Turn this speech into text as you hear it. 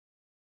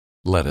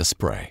Let us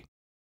pray.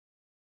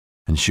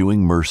 And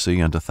shewing mercy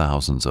unto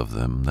thousands of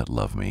them that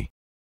love me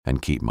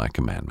and keep my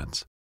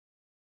commandments.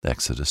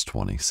 Exodus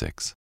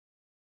 26.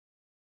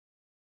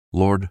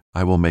 Lord,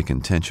 I will make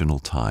intentional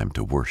time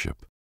to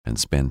worship and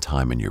spend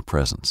time in your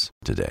presence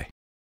today.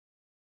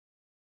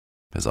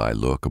 As I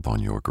look upon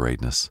your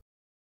greatness,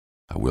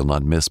 I will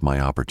not miss my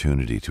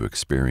opportunity to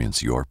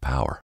experience your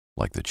power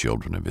like the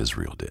children of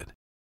Israel did.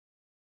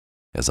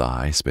 As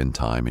I spend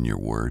time in your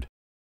word,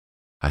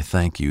 I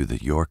thank you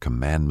that your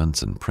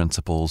commandments and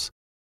principles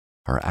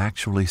are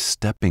actually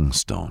stepping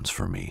stones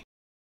for me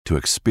to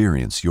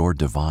experience your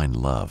divine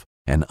love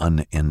and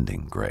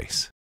unending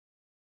grace.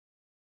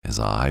 As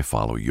I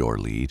follow your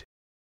lead,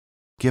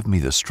 give me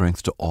the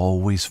strength to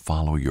always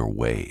follow your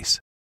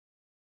ways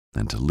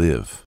and to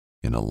live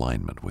in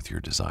alignment with your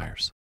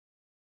desires.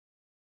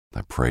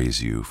 I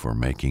praise you for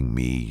making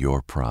me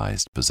your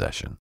prized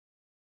possession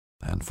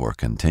and for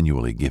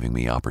continually giving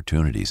me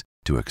opportunities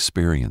to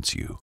experience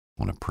you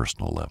on a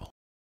personal level.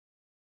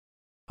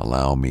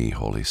 Allow me,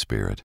 Holy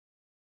Spirit,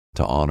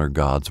 to honor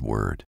God's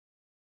word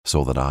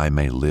so that I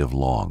may live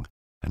long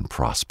and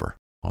prosper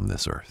on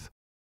this earth.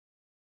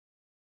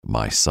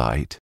 My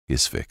sight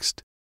is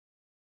fixed,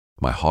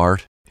 my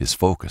heart is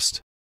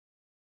focused,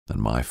 and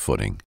my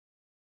footing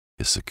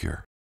is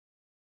secure.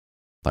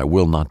 I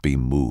will not be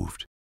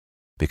moved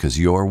because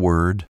your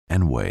word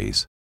and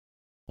ways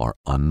are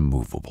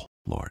unmovable,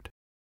 Lord.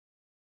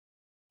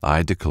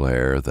 I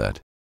declare that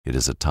it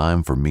is a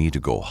time for me to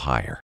go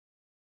higher,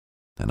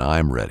 and I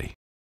am ready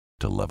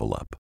to level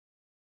up.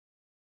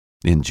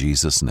 In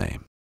Jesus'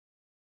 name,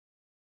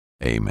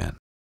 amen.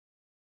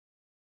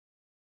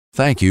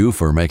 Thank you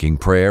for making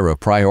prayer a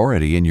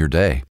priority in your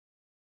day.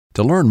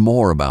 To learn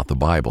more about the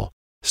Bible,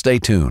 stay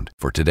tuned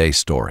for today's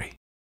story.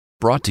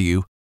 Brought to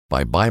you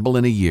by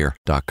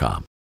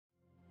BibleInAYear.com.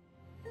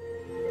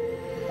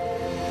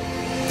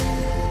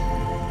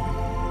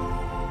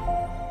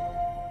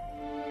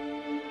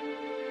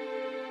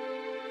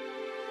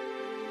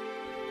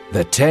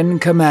 The Ten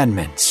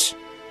Commandments.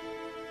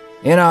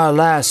 In our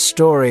last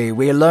story,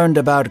 we learned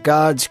about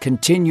God's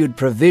continued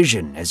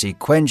provision as He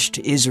quenched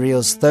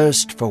Israel's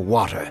thirst for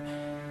water.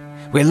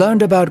 We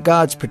learned about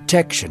God's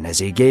protection as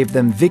He gave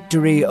them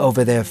victory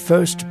over their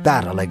first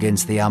battle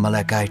against the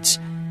Amalekites.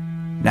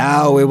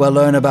 Now we will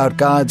learn about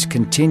God's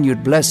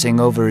continued blessing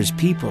over His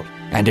people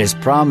and His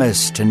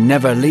promise to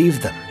never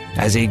leave them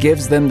as He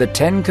gives them the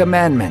Ten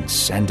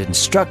Commandments and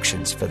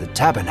instructions for the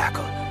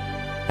tabernacle,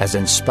 as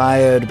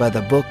inspired by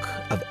the book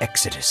of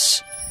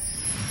Exodus.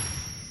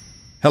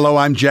 Hello,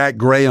 I'm Jack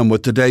Graham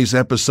with today's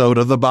episode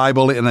of the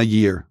Bible in a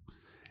Year.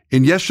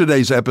 In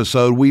yesterday's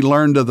episode, we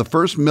learned of the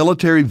first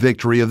military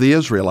victory of the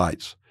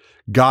Israelites.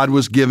 God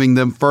was giving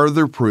them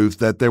further proof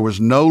that there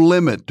was no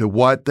limit to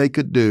what they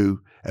could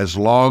do as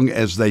long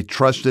as they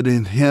trusted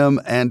in Him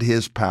and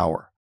His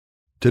power.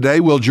 Today,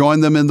 we'll join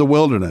them in the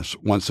wilderness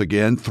once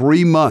again,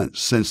 3 months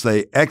since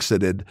they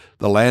exited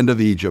the land of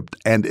Egypt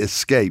and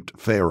escaped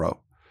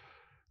Pharaoh.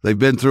 They've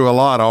been through a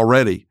lot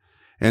already,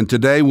 and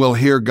today we'll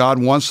hear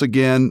God once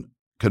again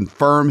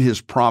confirm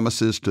His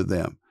promises to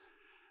them.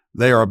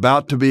 They are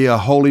about to be a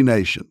holy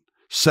nation,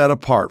 set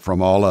apart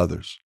from all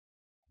others.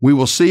 We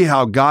will see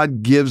how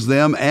God gives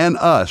them and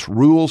us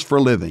rules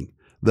for living,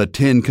 the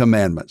Ten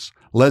Commandments.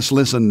 Let's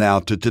listen now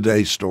to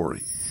today's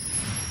story.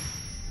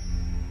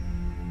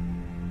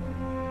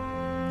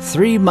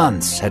 3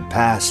 months had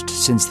passed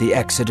since the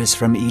exodus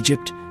from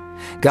Egypt.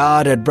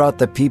 God had brought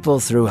the people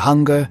through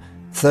hunger,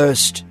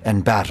 thirst,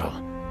 and battle.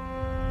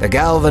 The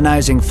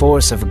galvanizing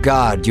force of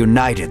God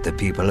united the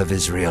people of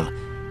Israel.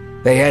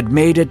 They had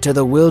made it to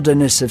the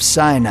wilderness of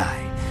Sinai,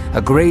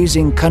 a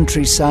grazing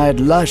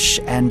countryside lush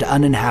and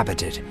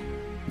uninhabited.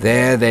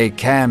 There they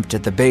camped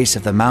at the base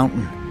of the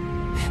mountain.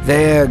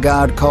 There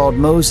God called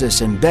Moses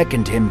and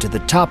beckoned him to the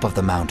top of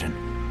the mountain.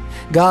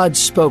 God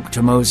spoke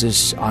to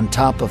Moses on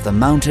top of the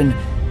mountain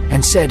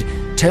and said,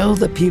 "Tell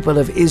the people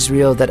of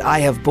Israel that I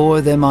have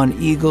bore them on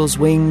eagle's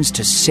wings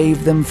to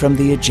save them from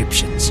the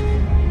Egyptians.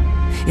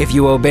 If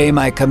you obey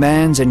my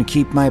commands and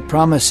keep my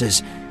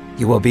promises,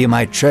 you will be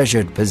my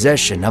treasured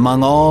possession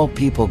among all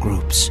people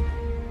groups.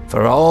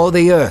 For all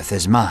the earth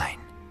is mine,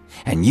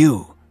 and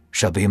you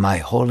shall be my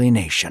holy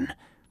nation."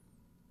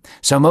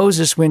 So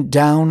Moses went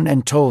down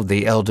and told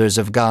the elders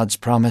of God's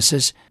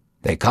promises.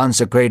 They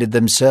consecrated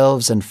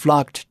themselves and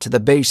flocked to the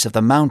base of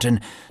the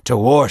mountain to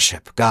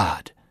worship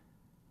God.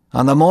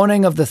 On the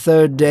morning of the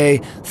 3rd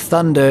day,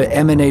 thunder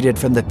emanated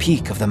from the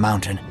peak of the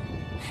mountain,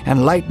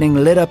 and lightning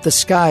lit up the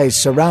skies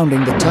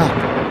surrounding the top.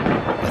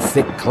 A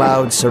thick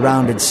cloud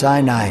surrounded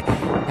Sinai,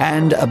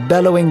 and a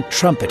bellowing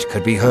trumpet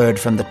could be heard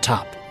from the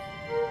top.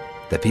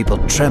 The people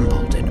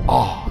trembled in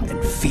awe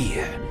and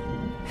fear.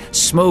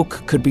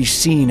 Smoke could be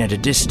seen at a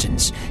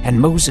distance, and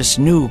Moses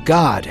knew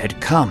God had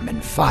come in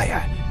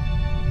fire.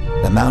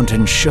 The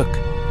mountain shook,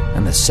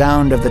 and the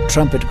sound of the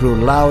trumpet grew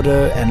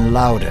louder and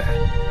louder.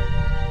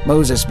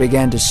 Moses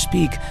began to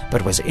speak,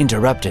 but was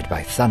interrupted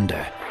by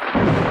thunder.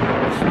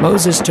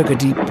 Moses took a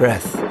deep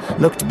breath,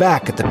 looked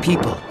back at the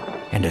people,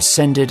 and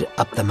ascended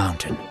up the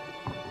mountain.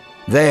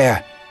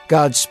 There,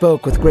 God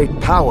spoke with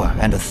great power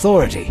and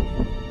authority.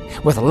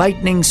 With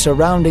lightning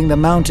surrounding the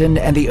mountain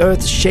and the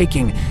earth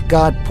shaking,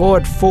 God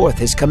poured forth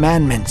his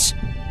commandments.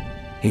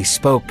 He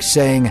spoke,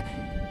 saying,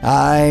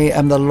 I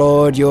am the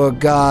Lord your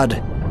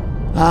God.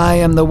 I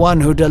am the one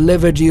who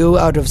delivered you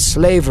out of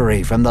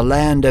slavery from the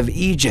land of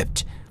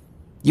Egypt.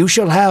 You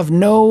shall have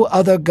no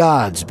other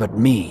gods but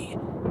me.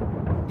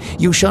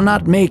 You shall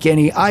not make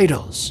any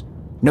idols,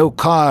 no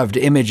carved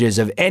images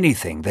of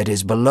anything that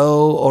is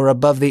below or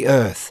above the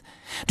earth.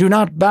 Do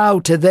not bow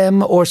to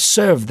them or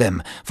serve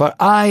them, for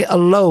I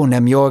alone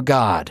am your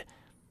God.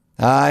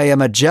 I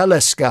am a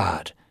jealous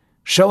God,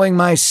 showing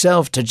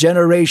myself to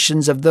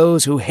generations of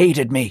those who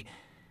hated me.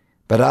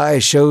 But I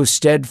show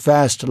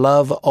steadfast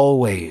love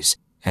always,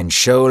 and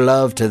show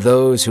love to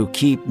those who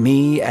keep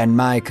me and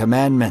my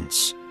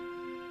commandments.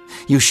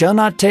 You shall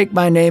not take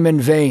my name in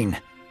vain,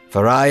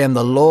 for I am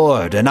the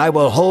Lord, and I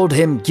will hold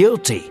him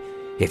guilty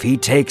if he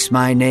takes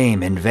my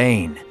name in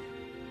vain.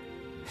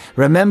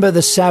 Remember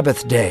the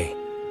Sabbath day.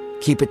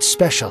 Keep it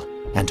special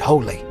and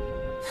holy.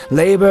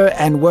 Labor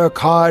and work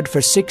hard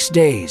for 6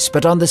 days,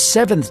 but on the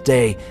seventh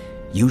day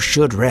you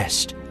should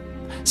rest.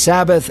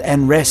 Sabbath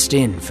and rest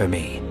in for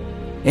me.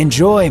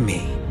 Enjoy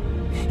me.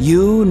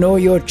 You nor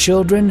your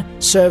children,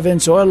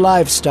 servants, or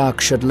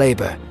livestock should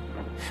labor.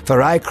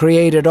 For I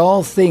created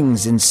all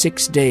things in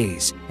 6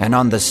 days, and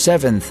on the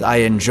seventh I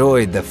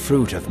enjoyed the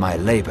fruit of my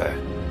labor.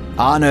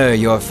 Honor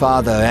your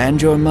father and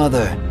your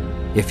mother.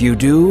 If you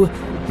do,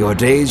 your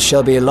days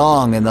shall be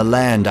long in the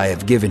land I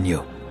have given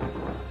you.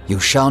 You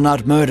shall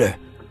not murder.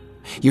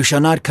 You shall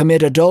not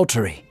commit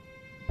adultery.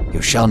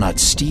 You shall not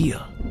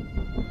steal.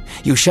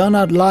 You shall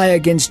not lie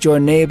against your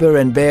neighbor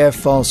and bear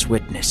false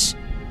witness.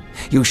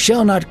 You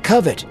shall not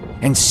covet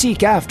and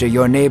seek after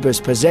your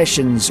neighbor's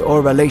possessions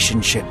or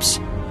relationships.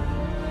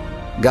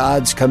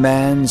 God's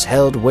commands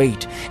held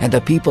weight, and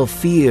the people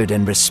feared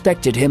and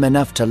respected him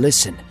enough to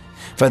listen,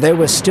 for there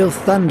was still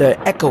thunder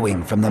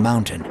echoing from the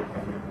mountain.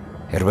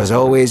 It was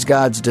always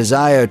God's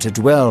desire to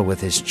dwell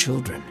with his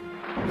children.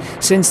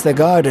 Since the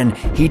garden,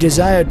 he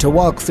desired to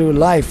walk through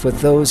life with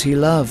those he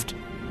loved.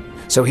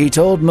 So he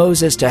told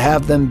Moses to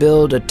have them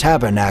build a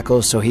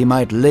tabernacle so he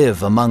might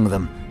live among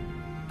them,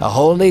 a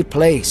holy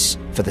place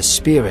for the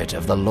Spirit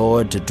of the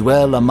Lord to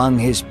dwell among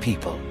his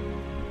people.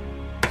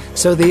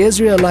 So the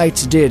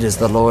Israelites did as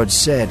the Lord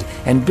said,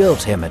 and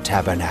built him a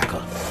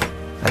tabernacle,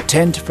 a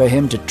tent for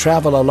him to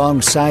travel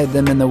alongside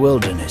them in the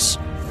wilderness.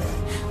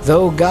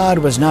 Though God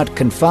was not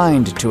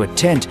confined to a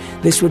tent,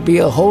 this would be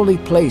a holy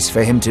place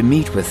for him to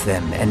meet with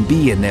them and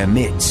be in their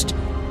midst.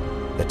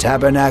 The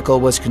tabernacle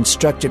was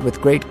constructed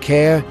with great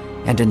care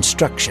and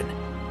instruction.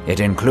 It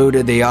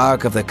included the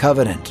Ark of the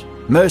Covenant,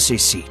 mercy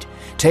seat,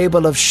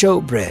 table of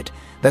showbread,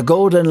 the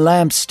golden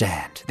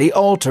lampstand, the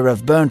altar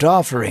of burnt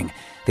offering,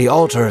 the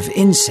altar of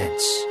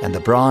incense, and the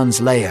bronze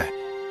layer.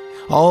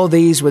 All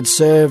these would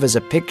serve as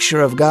a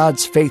picture of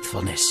God's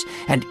faithfulness,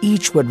 and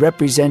each would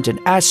represent an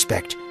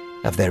aspect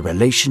of their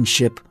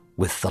relationship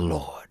with the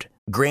Lord.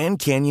 Grand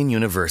Canyon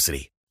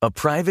University, a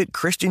private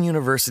Christian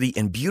university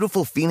in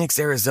beautiful Phoenix,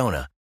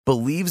 Arizona,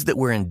 believes that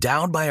we're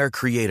endowed by our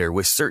Creator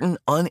with certain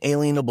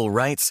unalienable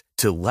rights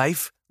to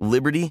life,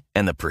 liberty,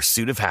 and the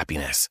pursuit of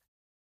happiness.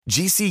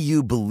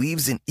 GCU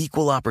believes in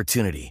equal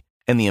opportunity,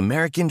 and the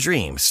American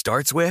dream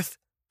starts with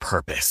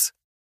purpose.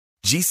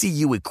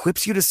 GCU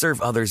equips you to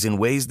serve others in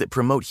ways that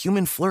promote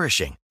human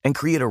flourishing and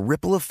create a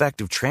ripple effect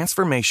of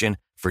transformation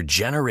for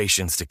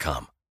generations to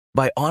come.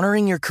 By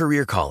honoring your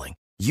career calling,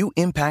 you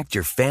impact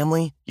your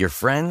family, your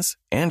friends,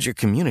 and your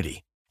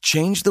community.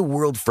 Change the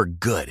world for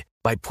good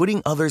by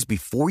putting others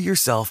before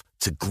yourself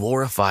to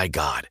glorify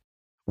God.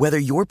 Whether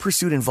your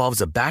pursuit involves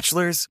a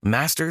bachelor's,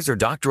 master's, or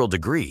doctoral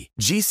degree,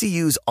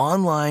 GCU's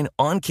online,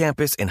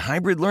 on-campus, and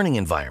hybrid learning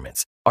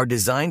environments are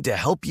designed to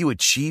help you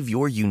achieve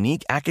your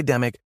unique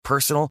academic,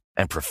 personal,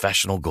 and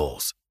professional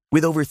goals.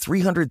 With over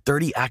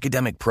 330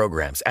 academic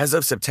programs as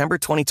of September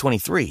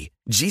 2023,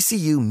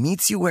 GCU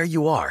meets you where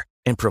you are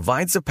and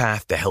provides a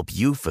path to help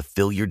you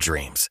fulfill your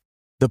dreams.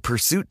 The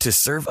pursuit to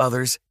serve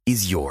others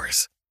is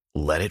yours.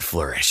 Let it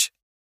flourish.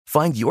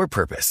 Find your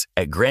purpose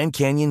at Grand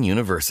Canyon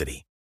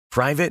University.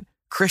 Private,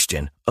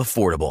 Christian,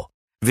 affordable.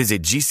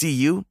 Visit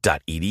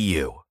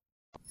gcu.edu.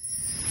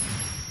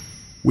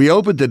 We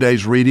opened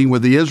today's reading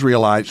with the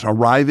Israelites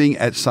arriving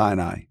at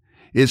Sinai.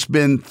 It's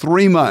been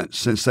 3 months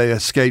since they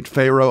escaped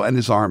Pharaoh and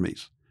his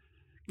armies.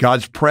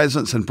 God's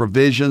presence and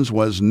provisions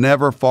was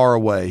never far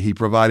away. He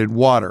provided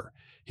water.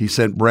 He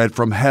sent bread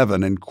from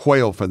heaven and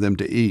quail for them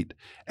to eat.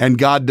 And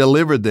God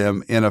delivered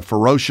them in a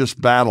ferocious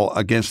battle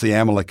against the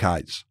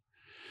Amalekites.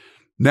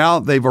 Now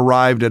they've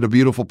arrived at a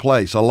beautiful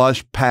place, a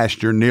lush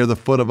pasture near the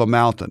foot of a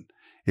mountain.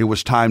 It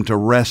was time to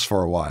rest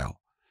for a while.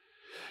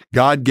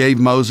 God gave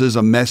Moses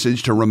a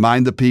message to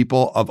remind the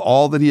people of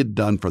all that he had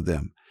done for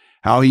them,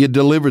 how he had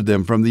delivered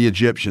them from the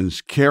Egyptians,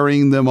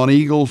 carrying them on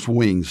eagle's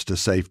wings to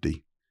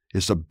safety.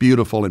 It's a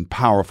beautiful and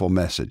powerful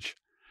message.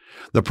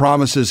 The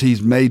promises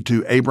he's made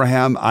to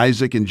Abraham,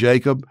 Isaac, and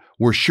Jacob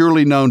were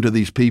surely known to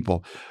these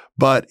people,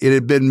 but it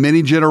had been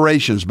many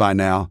generations by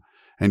now,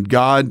 and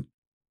God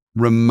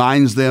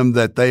reminds them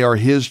that they are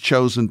His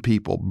chosen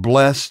people,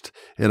 blessed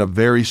in a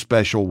very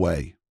special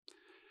way.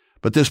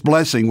 But this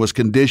blessing was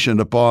conditioned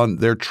upon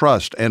their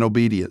trust and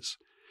obedience.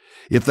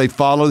 If they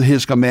followed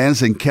His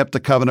commands and kept the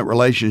covenant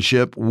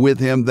relationship with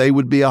Him, they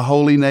would be a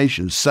holy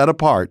nation, set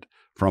apart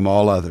from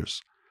all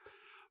others.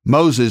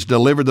 Moses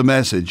delivered the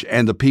message,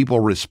 and the people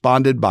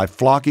responded by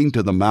flocking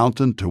to the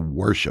mountain to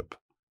worship.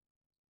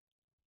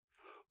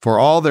 For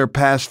all their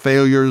past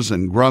failures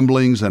and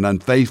grumblings and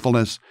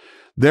unfaithfulness,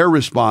 their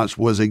response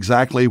was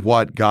exactly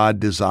what God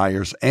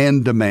desires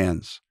and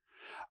demands.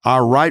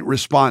 Our right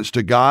response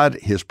to God,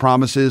 His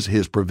promises,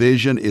 His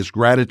provision is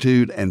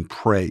gratitude and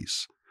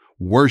praise,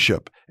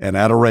 worship and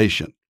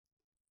adoration.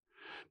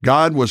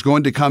 God was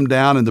going to come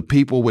down and the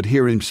people would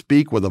hear Him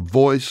speak with a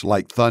voice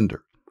like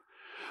thunder.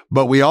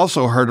 But we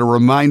also heard a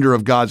reminder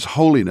of God's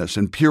holiness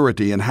and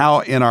purity and how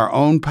in our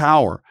own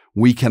power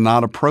we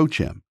cannot approach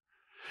Him.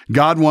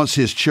 God wants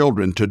His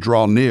children to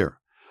draw near,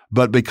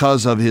 but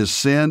because of His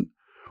sin,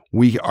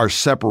 we are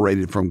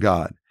separated from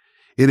God.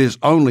 It is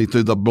only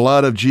through the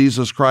blood of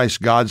Jesus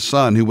Christ, God's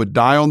Son, who would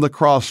die on the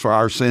cross for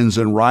our sins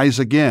and rise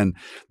again,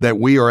 that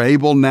we are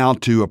able now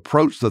to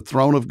approach the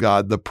throne of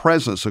God, the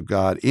presence of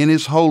God in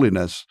His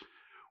holiness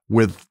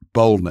with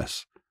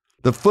boldness.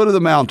 The foot of the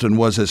mountain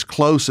was as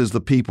close as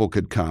the people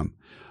could come,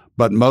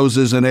 but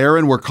Moses and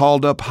Aaron were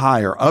called up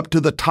higher, up to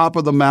the top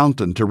of the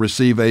mountain to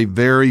receive a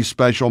very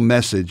special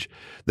message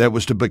that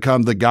was to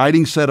become the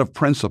guiding set of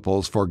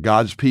principles for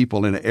God's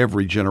people in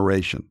every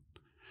generation.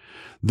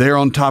 There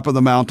on top of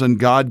the mountain,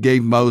 God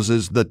gave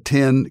Moses the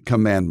 10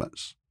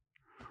 Commandments,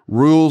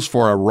 rules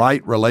for a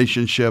right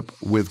relationship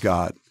with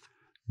God,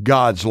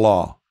 God's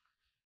law.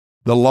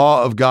 The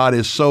law of God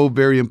is so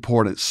very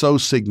important, so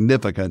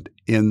significant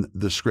in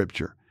the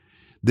Scripture.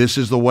 This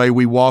is the way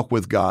we walk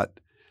with God.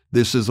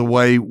 This is the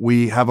way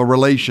we have a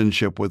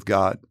relationship with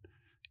God,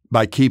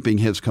 by keeping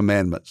His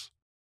commandments.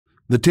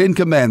 The 10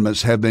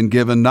 Commandments have been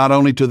given not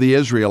only to the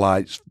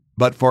Israelites,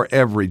 but for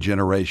every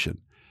generation.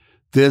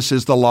 This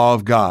is the law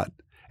of God,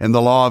 and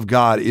the law of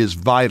God is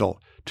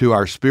vital to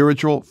our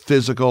spiritual,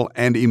 physical,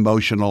 and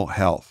emotional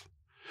health.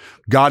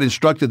 God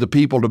instructed the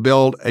people to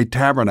build a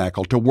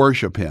tabernacle to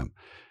worship Him.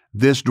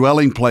 This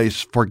dwelling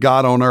place for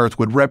God on earth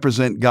would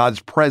represent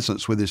God's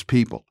presence with His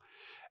people.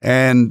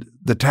 And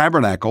the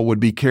tabernacle would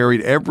be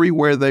carried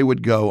everywhere they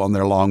would go on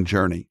their long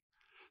journey.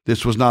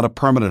 This was not a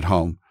permanent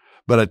home,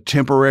 but a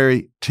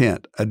temporary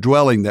tent, a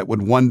dwelling that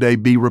would one day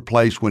be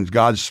replaced when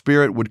God's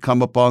Spirit would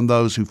come upon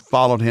those who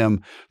followed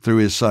Him through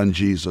His Son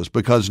Jesus,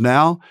 because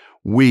now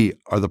we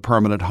are the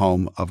permanent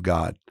home of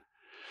God.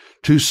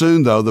 Too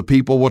soon, though, the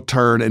people will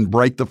turn and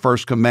break the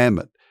first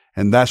commandment,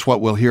 and that's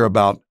what we'll hear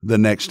about the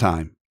next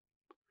time.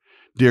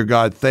 Dear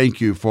God,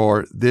 thank You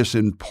for this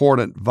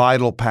important,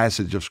 vital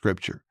passage of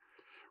Scripture,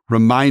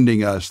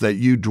 reminding us that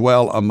You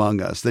dwell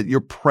among us, that Your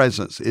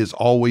presence is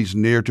always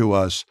near to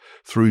us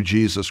through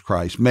Jesus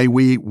Christ. May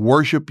we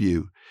worship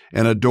You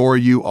and adore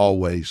You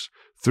always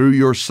through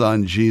Your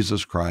Son,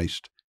 Jesus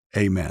Christ.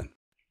 Amen.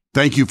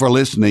 Thank you for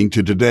listening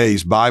to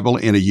today's Bible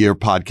in a Year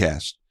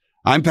podcast.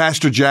 I'm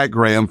Pastor Jack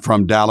Graham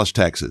from Dallas,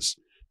 Texas.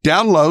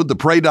 Download the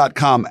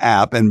Pray.com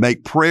app and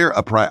make prayer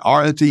a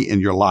priority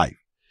in your life.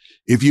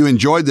 If you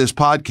enjoyed this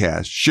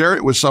podcast, share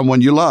it with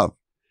someone you love.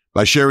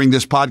 By sharing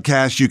this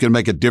podcast, you can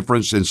make a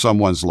difference in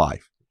someone's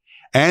life.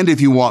 And if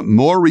you want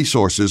more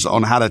resources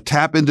on how to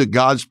tap into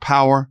God's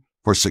power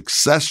for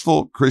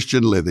successful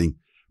Christian living,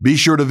 be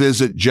sure to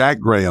visit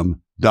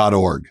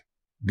jackgraham.org.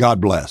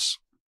 God bless.